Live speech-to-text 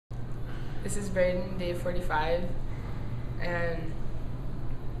This is Braden, day 45, and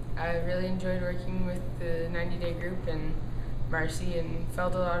I really enjoyed working with the 90-day group and Marcy, and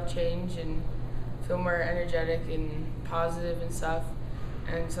felt a lot of change and feel more energetic and positive and stuff.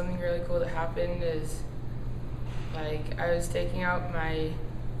 And something really cool that happened is, like, I was taking out my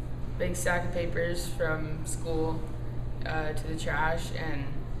big stack of papers from school to the trash, and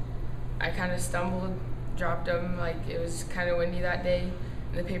I kind of stumbled, dropped them, like it was kind of windy that day,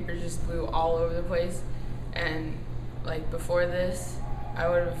 and the papers just flew all over the place. And like before this, I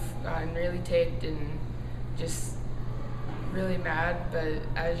would have gotten really taped and just really mad, but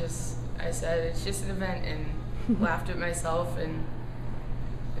I said it's just an event and laughed at myself, and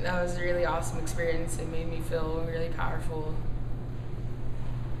that was a really awesome experience. It made me feel really powerful.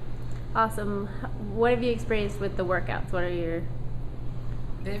 Awesome. What have you experienced with the workouts? What are your...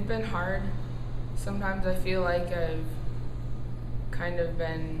 They've been hard. Sometimes I feel like I've kind of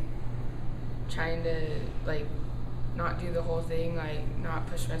been trying to like not do the whole thing, like not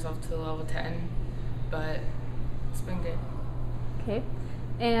push myself to level 10, but it's been good. Okay.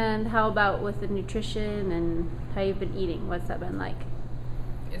 And how about with the nutrition and how you've been eating? What's that been like?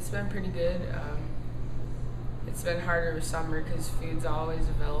 It's been pretty good. It's been harder with summer because food's always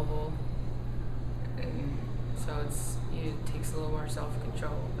available, and so it takes a little more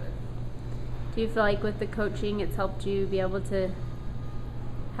self-control. But do you feel like with the coaching it's helped you be able to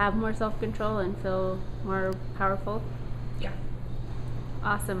have more self-control and feel more powerful? Yeah.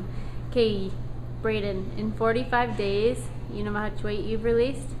 Awesome. Okay, Braden, in 45 days, you know how much weight you've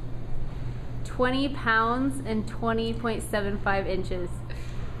released? 20 pounds and 20.75 inches.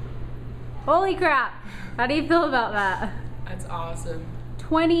 Holy crap! How do you feel about that? That's awesome.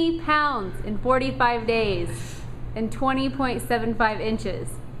 20 pounds in 45 days and 20.75 inches.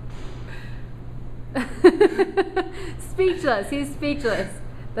 Speechless. He's speechless.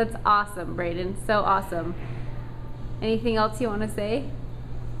 That's awesome, Braden. So awesome. Anything else you want to say?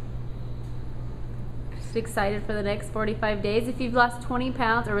 Just excited for the next 45 days. If you've lost 20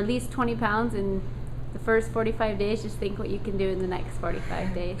 pounds or at least 20 pounds in the first 45 days, just think what you can do in the next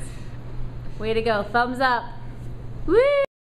 45 days. Way to go. Thumbs up. Woo!